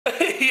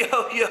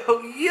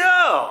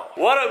Yo!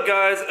 What up,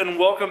 guys, and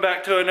welcome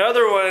back to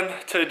another one.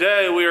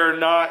 Today we are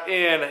not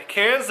in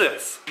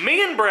Kansas.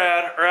 Me and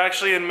Brad are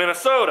actually in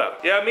Minnesota.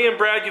 Yeah, me and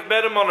Brad, you've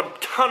met him on a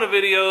ton of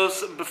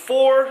videos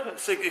before.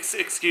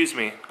 Excuse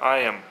me, I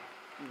am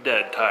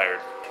dead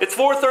tired. It's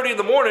 4:30 in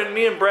the morning.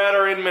 Me and Brad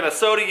are in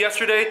Minnesota.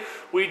 Yesterday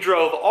we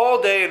drove all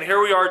day and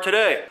here we are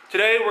today.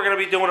 Today we're going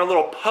to be doing a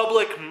little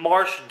public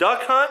marsh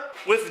duck hunt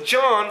with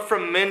John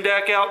from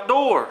Mendak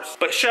Outdoors.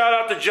 But shout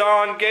out to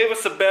John, gave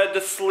us a bed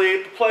to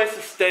sleep, a place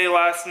to stay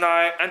last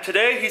night, and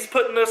today he's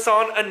putting us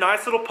on a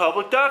nice little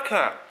public duck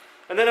hunt.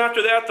 And then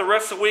after that, the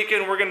rest of the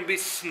weekend we're going to be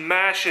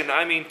smashing,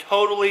 I mean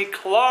totally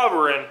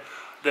clobbering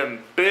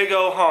them big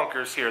old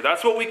honkers here.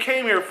 That's what we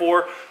came here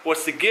for,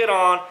 was to get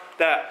on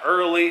that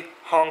early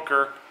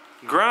honker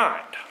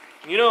grind.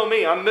 You know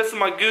me, I'm missing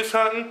my goose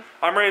hunting.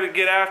 I'm ready to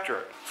get after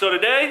it. So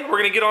today we're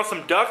gonna get on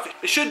some ducks.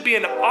 It should be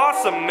an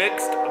awesome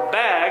mixed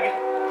bag.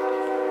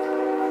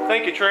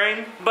 Thank you,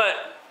 Train. But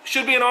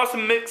should be an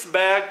awesome mixed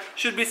bag.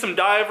 Should be some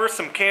divers,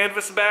 some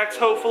canvas bags,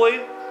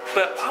 hopefully.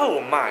 But oh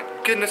my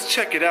goodness,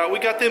 check it out. We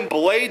got them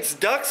Blades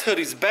Ducks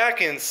hoodies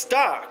back in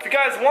stock. If you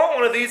guys want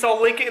one of these,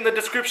 I'll link it in the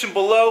description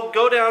below.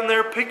 Go down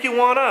there, pick you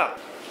one up.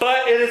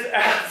 But it is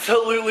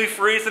absolutely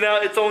freezing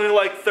out. It's only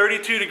like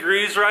 32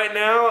 degrees right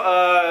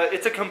now.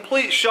 It's a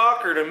complete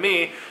shocker to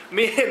me.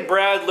 Me and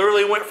Brad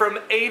literally went from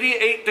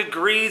 88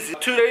 degrees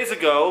 2 days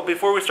ago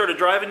before we started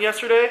driving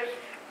yesterday,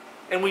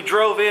 and we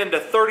drove into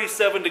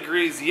 37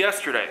 degrees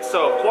yesterday.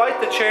 So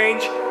quite the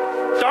change.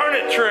 Darn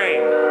it,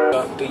 Train.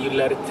 Do you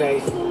let it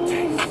taste?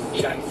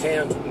 Shot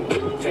town.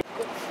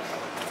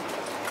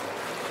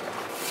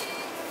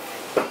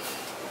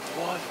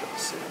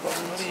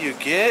 What are you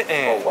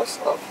getting? Oh, what's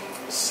up?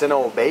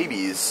 Canoe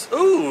babies.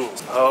 Ooh.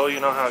 Oh, you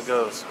know how it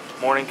goes.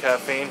 Morning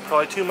caffeine,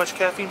 probably too much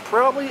caffeine,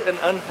 probably an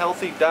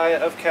unhealthy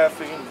diet of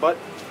caffeine, but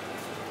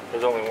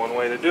there's only one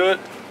way to do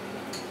it.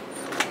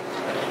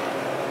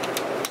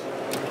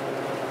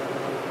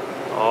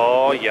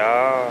 Oh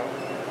yeah.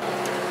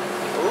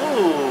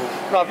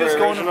 Ooh. Not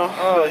very original.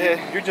 Oh,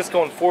 yeah. You're just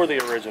going for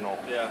the original.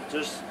 Yeah,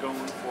 just going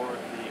for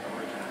the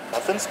original.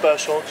 Nothing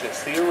special,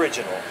 just the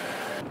original.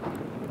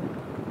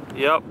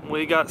 Yep,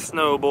 we got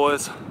snow,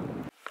 boys.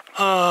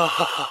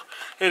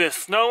 It is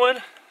snowing.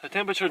 The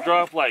temperature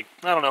dropped like,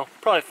 I don't know,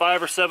 probably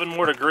 5 or 7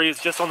 more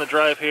degrees just on the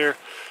drive here.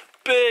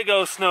 Big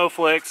old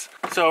snowflakes.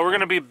 So we're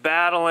gonna be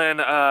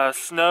battling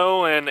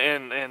snow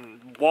and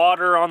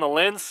water on the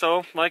lens.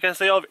 So like I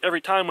say every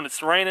time when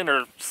it's raining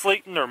or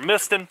sleeting or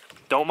misting,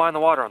 don't mind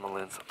the water on the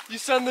lens. You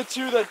send the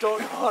two that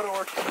don't know how to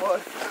work the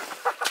mud.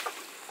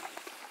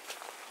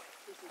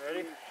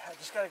 Ready? I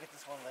just gotta get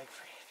this one leg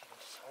free.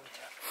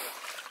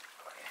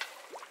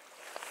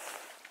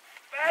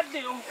 Bad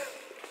deal. There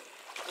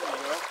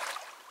you go.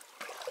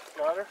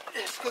 Got her?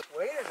 It's good.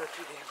 Waders are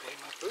too damn big.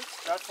 My boots.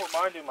 That's what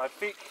mine do. My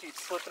feet keep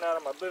slipping out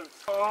of my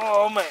boots.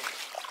 Oh man.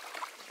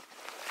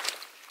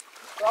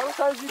 All the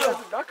times you guys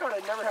have duck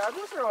hunted, never had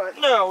this or what?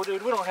 No,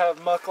 dude, we don't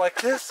have muck like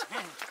this.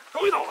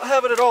 We don't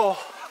have it at all.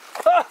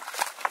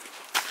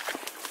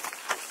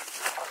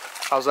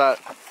 How's that?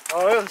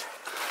 Oh, it was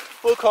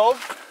a little cold.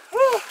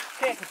 Woo!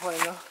 Can't complain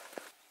though.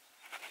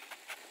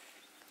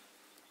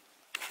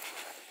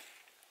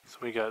 So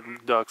we got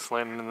ducks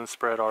landing in the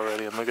spread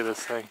already, and look at this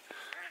thing.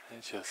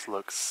 It just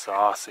looks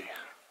saucy.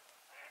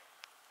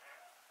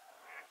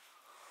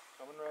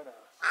 Coming right at us.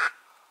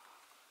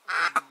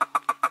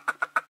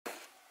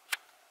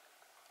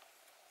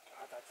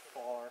 God, that's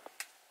far.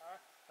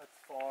 That's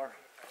far.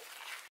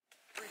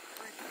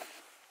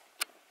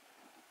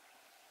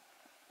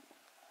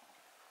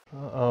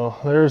 Uh-oh,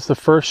 there's the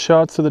first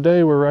shots of the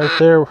day. We're right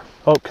there.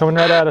 Oh, coming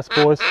right at us,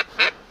 boys.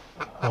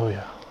 Oh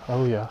yeah,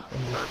 oh yeah.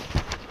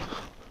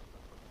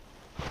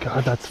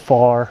 God, that's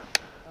far.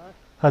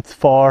 That's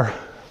far.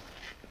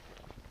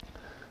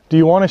 Do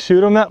you want to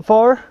shoot them that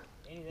far?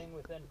 Anything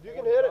within. You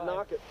can hit it,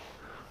 knock it.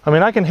 I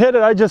mean, I can hit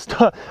it. I just,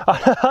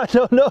 I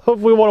don't know if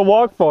we want to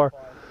walk far.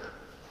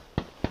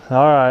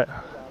 All right.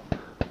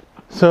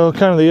 So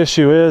kind of the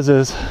issue is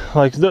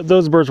like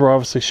those birds were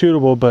obviously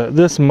shootable, but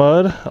this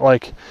mud,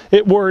 like,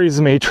 it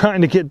worries me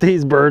trying to get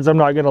these birds. I'm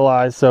not gonna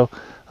lie. So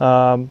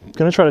I'm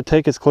gonna try to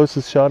take as close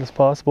a shot as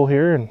possible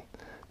here and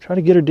try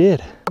to get her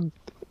dead.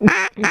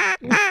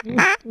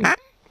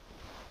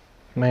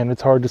 Man,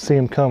 it's hard to see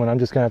him coming. I'm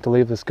just gonna have to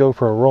leave this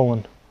GoPro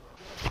rolling.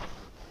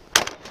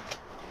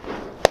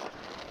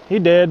 He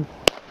dead.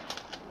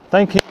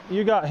 Thank you.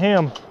 You got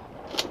him.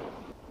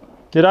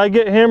 Did I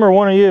get him or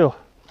one of you?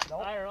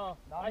 I don't know.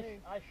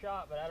 I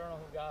shot, but I don't know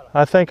who got him.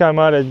 I think I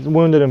might have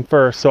wounded him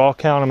first, so I'll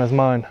count him as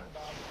mine.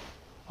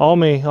 All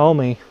me, all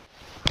me.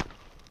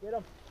 Get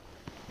him.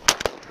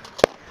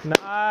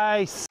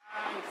 Nice.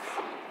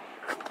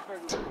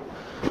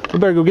 We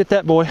better go get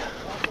that boy.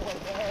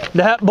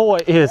 That boy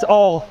is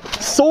all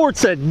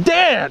sorts of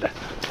dead.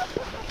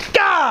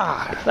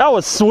 God, that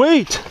was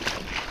sweet.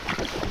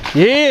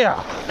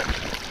 Yeah.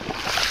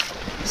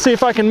 See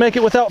if I can make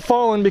it without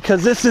falling,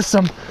 because this is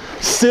some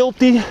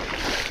silty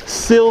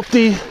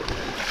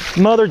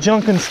mother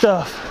junkin'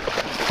 stuff.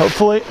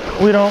 Hopefully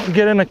we don't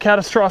get in a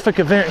catastrophic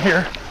event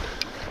here.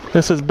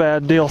 This is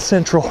bad deal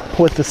central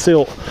with the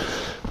silt.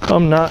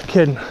 I'm not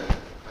kidding.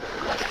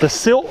 The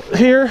silt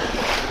here,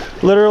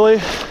 literally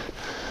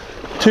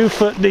 2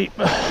 foot deep.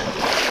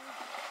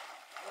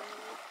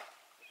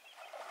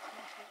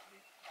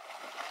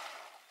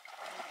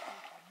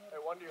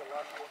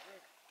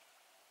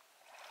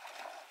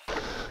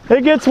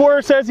 It gets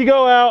worse as you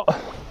go out.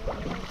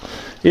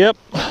 Yep.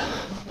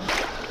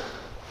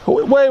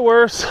 Way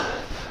worse.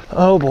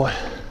 Oh boy.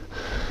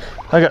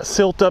 I got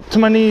silt up to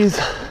my knees.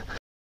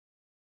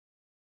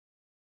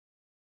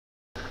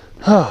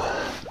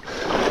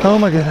 Oh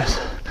my goodness.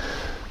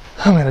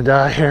 I'm gonna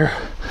die here.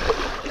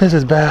 This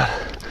is bad.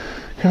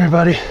 Come here,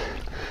 buddy.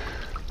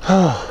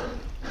 Oh.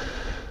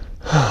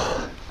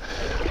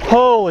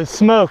 Holy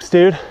smokes,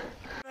 dude.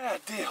 Bad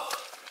deal.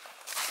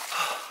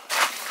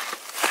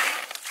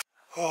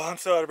 Oh, I'm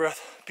so out of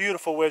breath.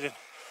 Beautiful widgeon.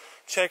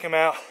 Check him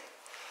out.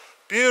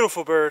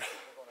 Beautiful bird.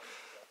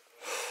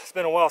 It's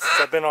been a while since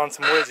I've been on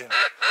some widgeon.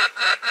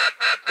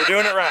 We're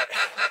doing it right.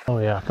 Oh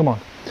yeah, come on.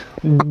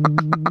 You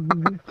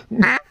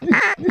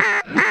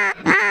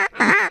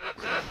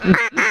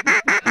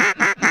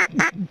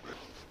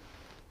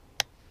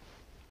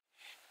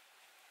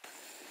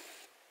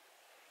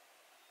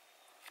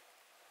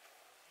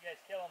guys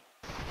kill him.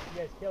 You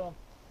guys kill him.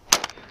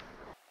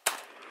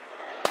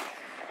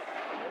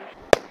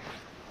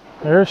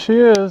 There she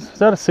is. Is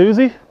that a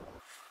Susie?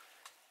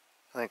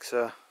 I think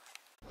so.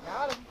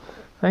 I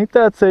think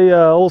that's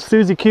a old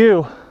Susie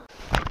Q.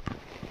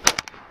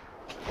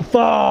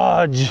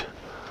 Fudge!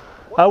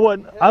 I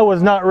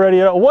was not ready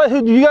at all. What?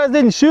 You guys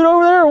didn't shoot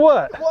over there or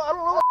what? Well, I don't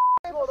know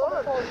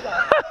what's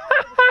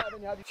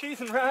going on.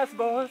 Cheese and rice,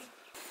 boys.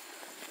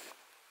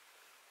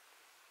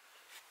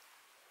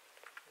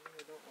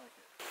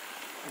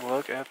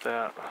 Look at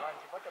that.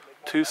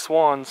 2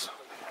 swans.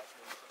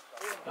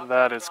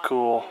 That is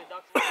cool.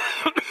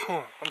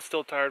 I'm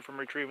still tired from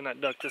retrieving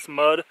that duck. This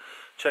mud,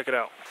 check it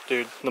out.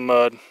 Dude, the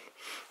mud.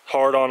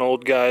 Hard on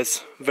old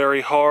guys.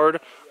 Very hard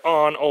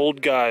on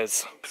old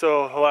guys.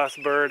 So the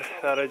last bird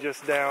that I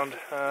just downed,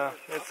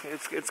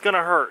 it's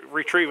gonna hurt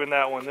retrieving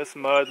that one. This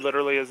mud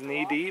literally is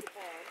knee deep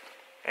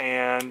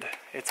and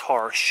it's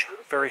harsh,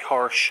 very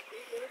harsh.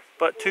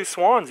 But 2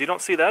 swans, you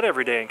don't see that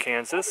every day in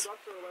Kansas.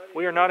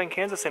 We are not in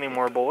Kansas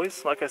anymore,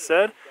 boys. Like I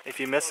said, if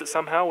you missed it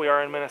somehow, we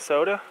are in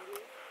Minnesota.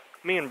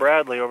 Me and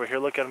Bradley over here,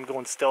 look at him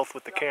going stealth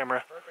with the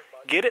camera.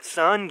 Get it,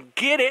 son,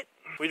 get it!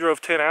 We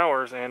drove 10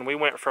 hours and we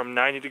went from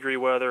 90-degree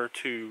weather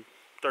to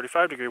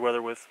 35-degree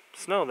weather with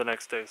snow the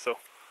next day. So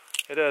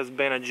it has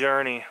been a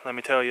journey, let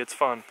me tell you, it's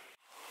fun.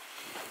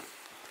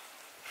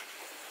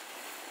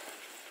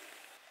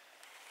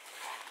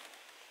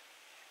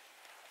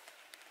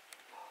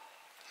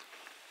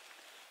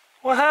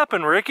 What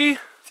happened, Ricky?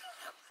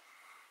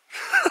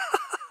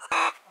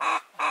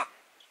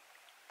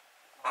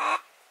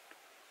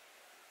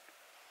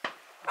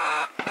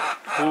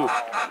 Ooh.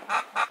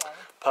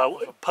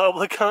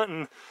 Public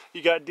hunting.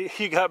 You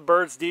got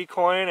birds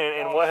decoying,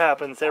 and what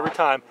happens every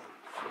time?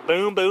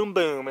 Boom, boom,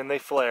 boom, and they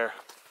flare.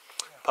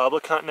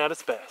 Public hunting at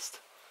its best.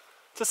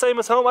 It's the same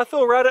as home. I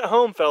feel right at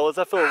home, fellas.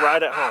 I feel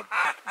right at home.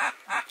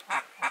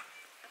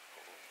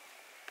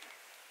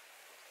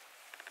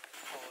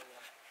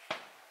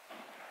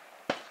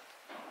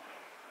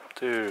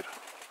 Dude.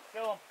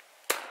 Kill him.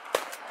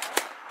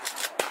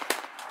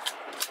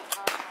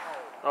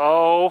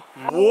 Oh,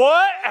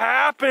 what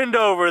happened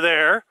over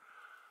there?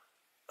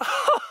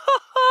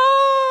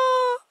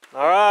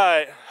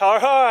 All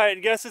right,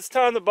 guess it's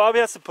time that Bobby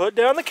has to put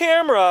down the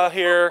camera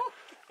here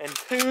and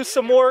do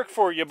some work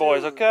for you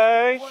boys,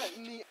 okay?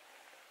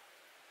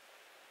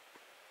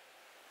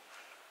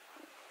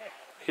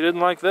 He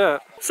didn't like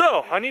that.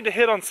 So, I need to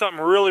hit on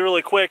something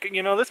really quick.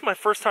 You know, this is my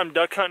first time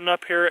duck hunting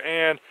up here,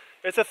 and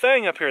it's a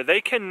thing up here. They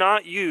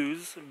cannot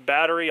use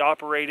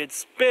battery-operated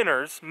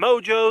spinners,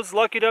 mojos,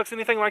 lucky ducks,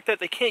 anything like that.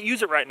 They can't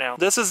use it right now.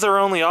 This is their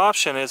only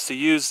option, is to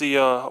use the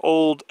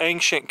old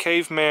ancient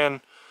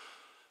caveman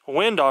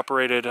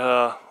wind-operated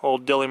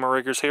old dilly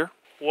riggers here.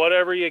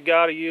 Whatever you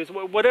gotta use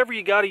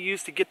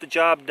to get the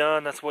job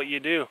done, that's what you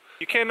do.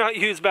 You cannot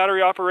use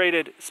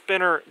battery-operated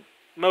spinner,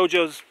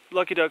 mojos,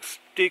 lucky ducks,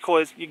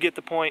 decoys. You get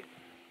the point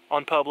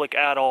on public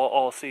at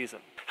all season.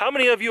 How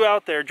many of you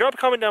out there, drop a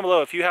comment down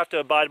below if you have to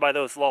abide by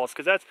those laws,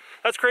 because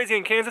that's crazy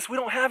in Kansas. We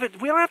don't have it.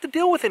 We don't have to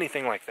deal with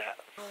anything like that.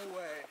 No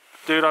way.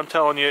 Dude, I'm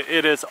telling you,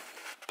 it is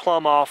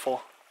plumb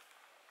awful.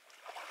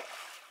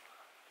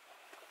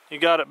 You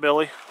got it,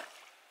 Billy.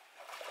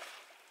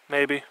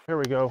 Maybe. Here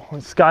we go.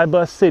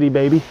 Skybus City,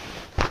 baby.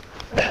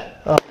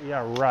 Oh,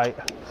 yeah, right.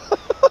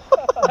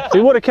 If he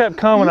would have kept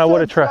coming, I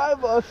would have tried.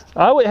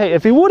 Hey,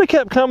 if he would have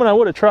kept coming, I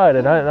would have tried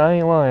it. I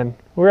ain't lying.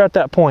 We're at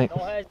that point.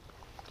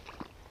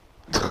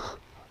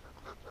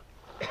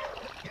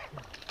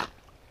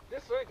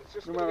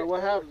 No matter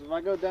what happens, if I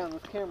go down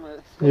this camera,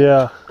 it's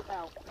yeah.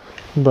 out.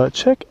 But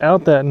check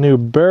out that new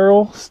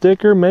barrel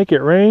sticker, Make It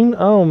Rain.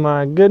 Oh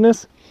my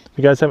goodness. If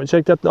you guys haven't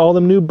checked out all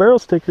them new barrel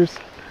stickers,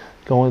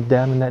 go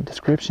down in that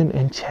description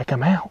and check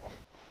them out.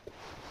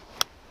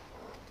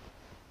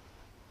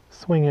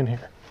 Swing in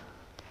here.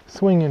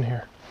 Swing in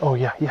here. Oh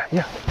yeah.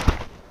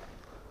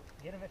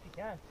 Get him if you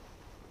can.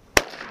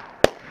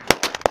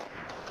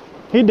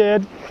 He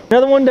did.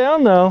 Another one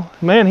down though.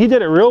 Man, he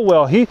did it real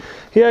well. He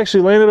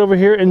actually landed over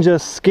here and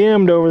just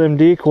skimmed over them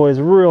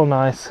decoys real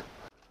nice.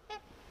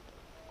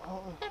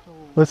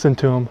 Listen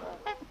to him.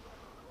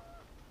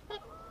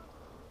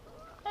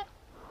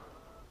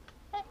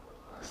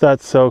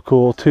 That's so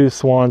cool. Two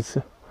swans.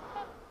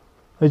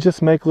 They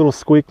just make little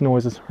squeak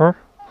noises. Huh?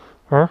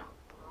 Huh?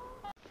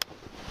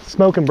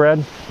 Smoking,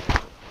 Brad.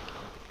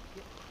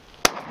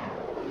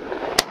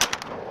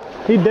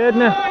 He dead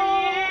now.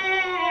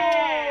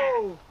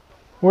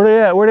 Where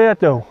they at? Where they at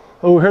though?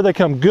 Oh, here they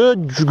come.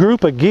 Good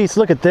group of geese.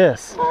 Look at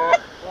this.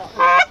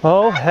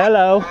 Oh,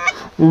 hello.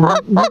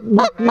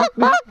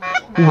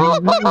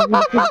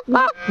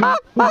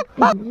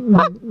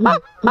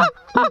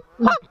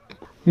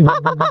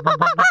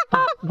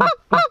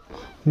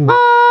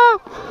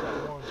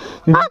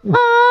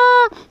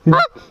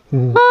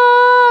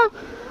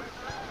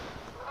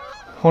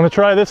 Want to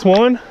try this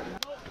one?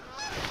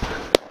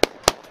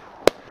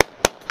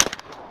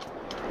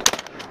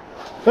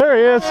 There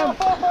he is.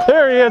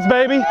 There he is,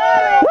 baby.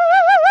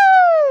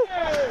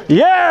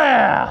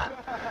 Yeah!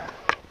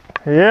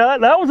 Yeah,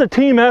 that was a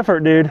team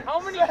effort, dude.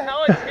 How many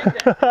pellets hit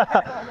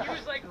that? He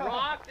was like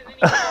rocked and then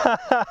he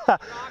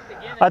rocked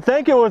again. I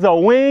think it was a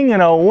wing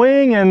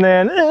and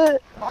then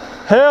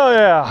hell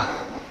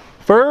yeah.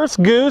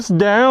 First goose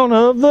down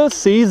of the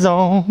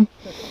season.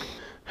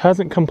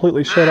 Hasn't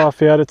completely shut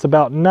off yet. It's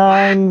about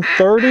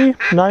 9:30,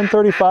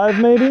 9:35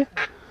 maybe.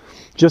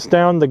 Just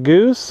down the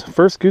goose.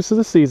 First goose of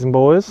the season,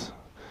 boys.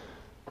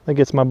 That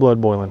gets my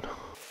blood boiling.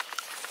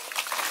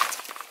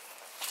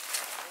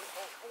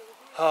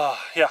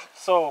 Yeah,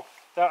 so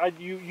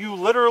you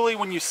literally,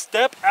 when you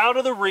step out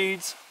of the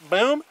reeds,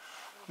 boom,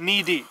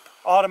 knee deep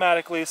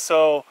automatically.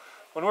 So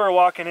when we were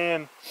walking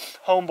in,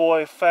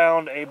 homeboy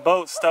found a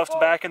boat stuffed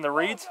back in the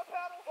reeds.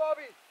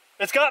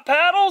 It's got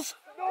paddles?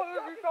 No,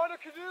 we found a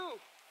canoe.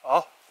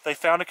 Oh, they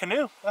found a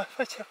canoe.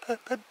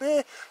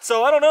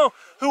 So I don't know,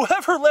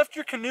 whoever left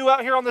your canoe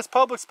out here on this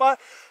public spot,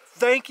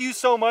 thank you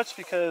so much,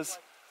 because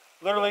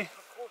literally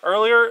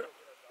earlier,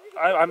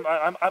 I'm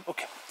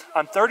okay.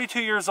 I'm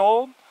 32 years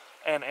old,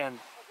 and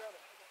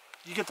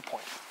you get the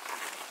point.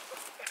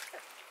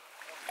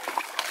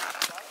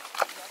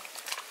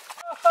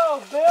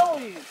 Oh,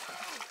 bellies!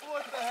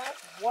 What the heck?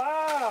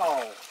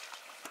 Wow!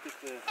 Look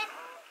at this.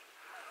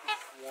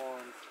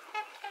 Swans.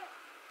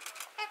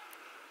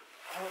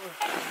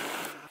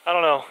 I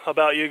don't know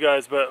about you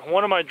guys, but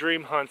one of my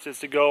dream hunts is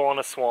to go on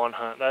a swan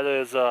hunt. That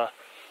is,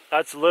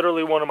 that's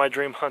literally one of my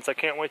dream hunts. I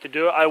can't wait to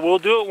do it. I will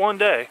do it one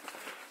day,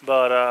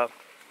 but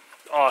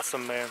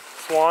awesome, man.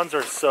 Swans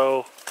are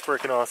so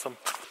freaking awesome.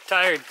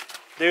 Tired.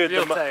 Dude,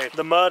 Real tired.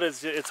 The mud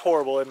is, it's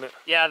horrible, isn't it?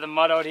 Yeah, the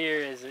mud out here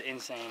is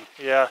insane.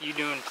 Yeah. You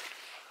doing?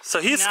 So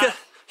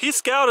he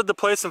scouted the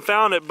place and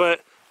found it,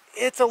 but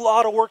it's a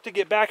lot of work to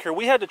get back here.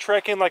 We had to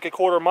trek in like a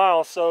quarter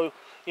mile, so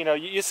you know,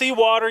 you see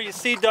water, you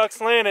see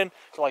ducks landing,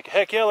 you're like,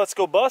 heck yeah, let's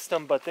go bust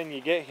them. But then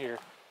you get here,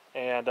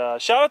 and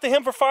shout out to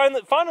him for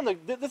finding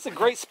this is a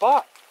great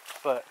spot.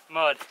 But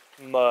Mud.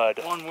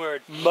 One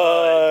word.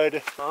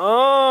 Mud.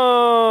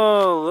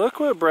 Oh, look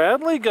what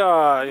Bradley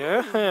got.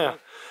 Yeah.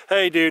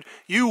 Hey, dude,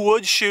 you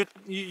would shoot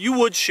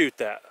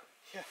that.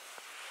 Yeah.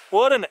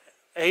 What an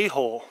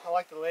a-hole. I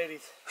like the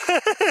ladies.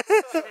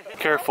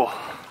 Careful.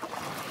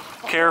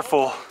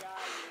 Careful.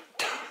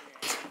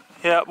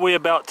 Yeah, we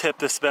about tipped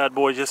this bad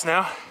boy just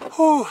now.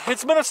 Whew,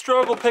 it's been a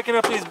struggle picking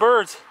up these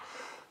birds.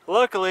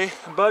 Luckily,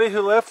 a buddy who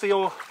left the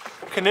old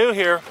canoe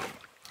here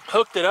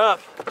hooked it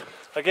up.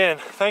 Again,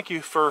 thank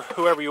you for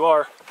whoever you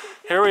are.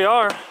 Here we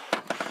are.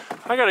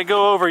 I gotta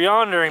go over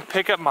yonder and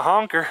pick up my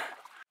honker.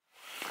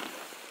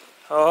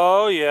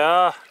 Oh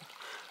yeah.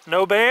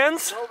 No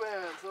bands? No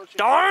bands, no chance.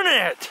 Darn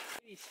it!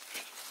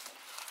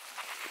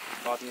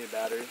 Thought you need a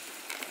battery.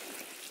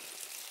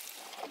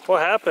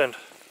 What happened?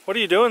 What are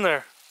you doing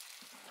there?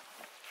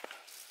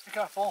 It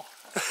got full.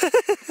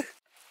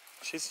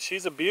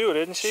 She's a beaut,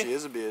 isn't she? She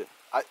is a beaut.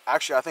 I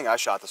think I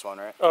shot this one,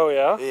 right? Oh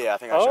yeah? Yeah, I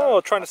think I shot Oh,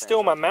 it. trying to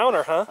steal my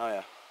mounter, huh? Oh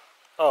yeah.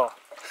 Oh.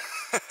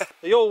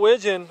 The old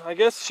widgeon, I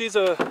guess she's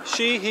a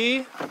she,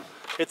 he.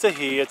 It's a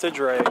he, it's a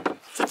drake.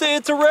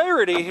 It's a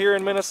rarity here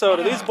in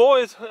Minnesota. These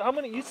boys, how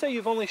many, you say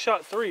you've only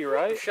shot 3,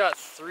 right? I've shot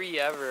 3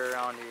 ever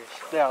around here.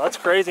 So. Yeah, that's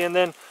crazy. And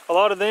then a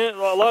lot of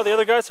the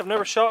other guys have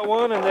never shot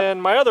one. And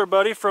then my other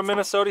buddy from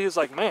Minnesota, he's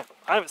like, man,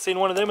 I haven't seen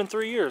one of them in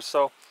 3 years.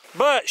 So,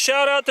 but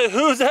shout out to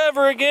who's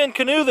ever again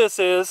canoe this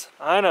is.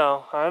 I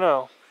know.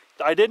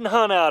 I didn't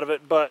hunt out of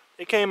it, but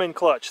it came in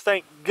clutch.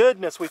 Thank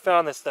goodness we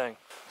found this thing.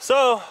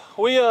 So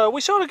we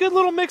shot a good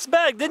little mixed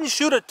bag. Didn't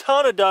shoot a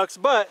ton of ducks,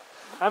 but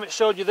I haven't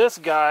showed you this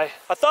guy.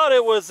 I thought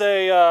it was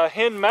a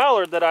hen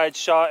mallard that I had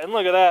shot, and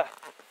look at that,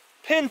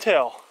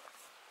 pintail.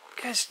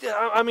 Gosh,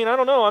 I mean, I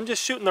don't know. I'm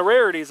just shooting the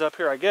rarities up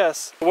here, I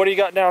guess. What do you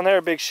got down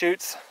there, big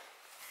shoots?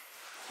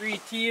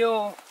 3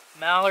 teal,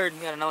 mallard.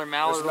 We got another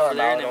mallard over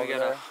there, and then we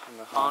got a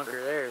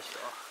honker there. So.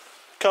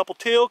 Couple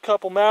teal,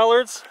 couple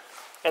mallards,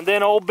 and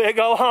then old big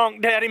old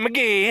honk Daddy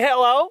McGee.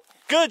 Hello.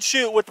 Good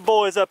shoot with the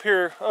boys up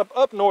here,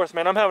 up north,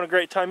 man. I'm having a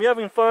great time. You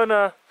having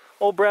fun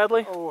old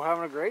Bradley? Oh,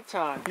 having a great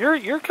time.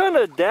 You're kind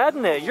of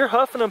dadding it. You're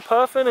huffing and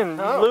puffing and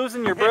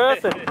losing your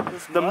breath, and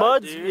the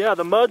mud's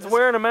the mud's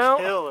wearing them out.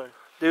 Killer.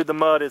 Dude, the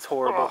mud is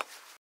horrible.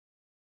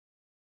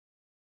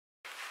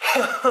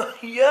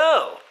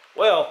 Yo!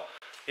 Well,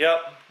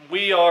 yep,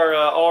 we are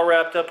all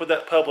wrapped up with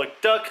that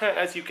public duck hunt.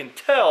 As you can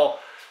tell,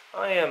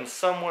 I am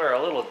somewhere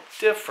a little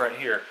different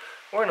here.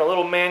 We're in a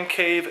little man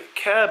cave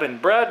cabin.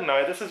 Brad and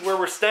I, this is where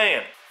we're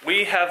staying.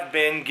 We have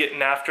been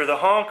getting after the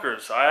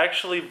honkers. I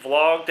actually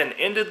vlogged and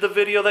ended the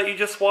video that you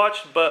just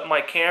watched, but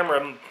my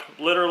camera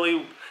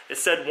literally, it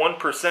said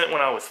 1%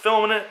 when I was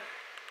filming it,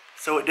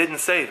 so it didn't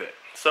save it.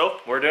 So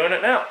we're doing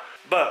it now.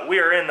 But we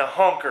are in the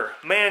honker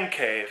man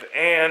cave,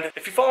 and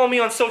if you follow me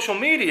on social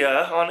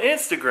media, on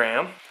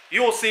Instagram,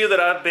 you will see that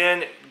I've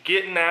been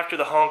getting after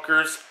the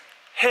honkers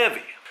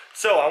heavy.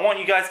 So I want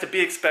you guys to be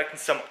expecting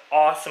some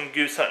awesome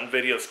goose hunting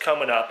videos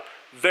coming up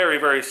very,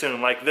 very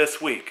soon, like this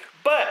week.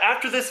 But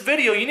after this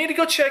video, you need to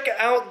go check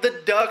out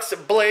the DUX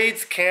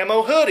Blades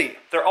Camo Hoodie.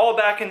 They're all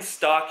back in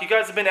stock. You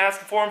guys have been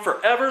asking for them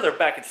forever. They're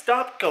back in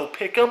stock. Go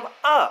pick them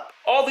up.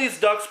 All these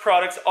DUX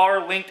products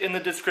are linked in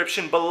the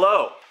description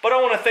below. But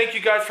I want to thank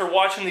you guys for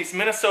watching. These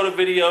Minnesota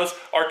videos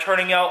are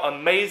turning out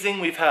amazing.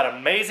 We've had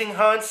amazing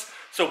hunts,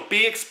 so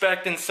be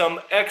expecting some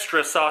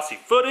extra saucy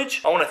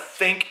footage. I want to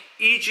thank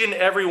each and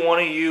every one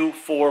of you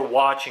for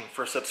watching,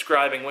 for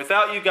subscribing.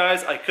 Without you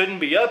guys, I couldn't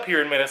be up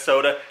here in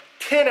Minnesota,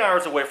 10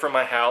 hours away from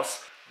my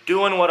house,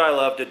 doing what I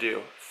love to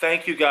do.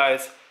 Thank you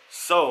guys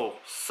so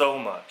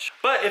much.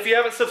 But if you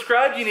haven't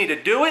subscribed, you need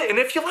to do it. And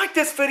if you like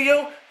this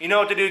video, you know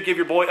what to do. Give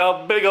your boy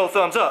a big old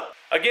thumbs up.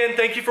 Again,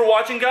 thank you for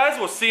watching, guys.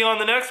 We'll see you on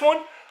the next one.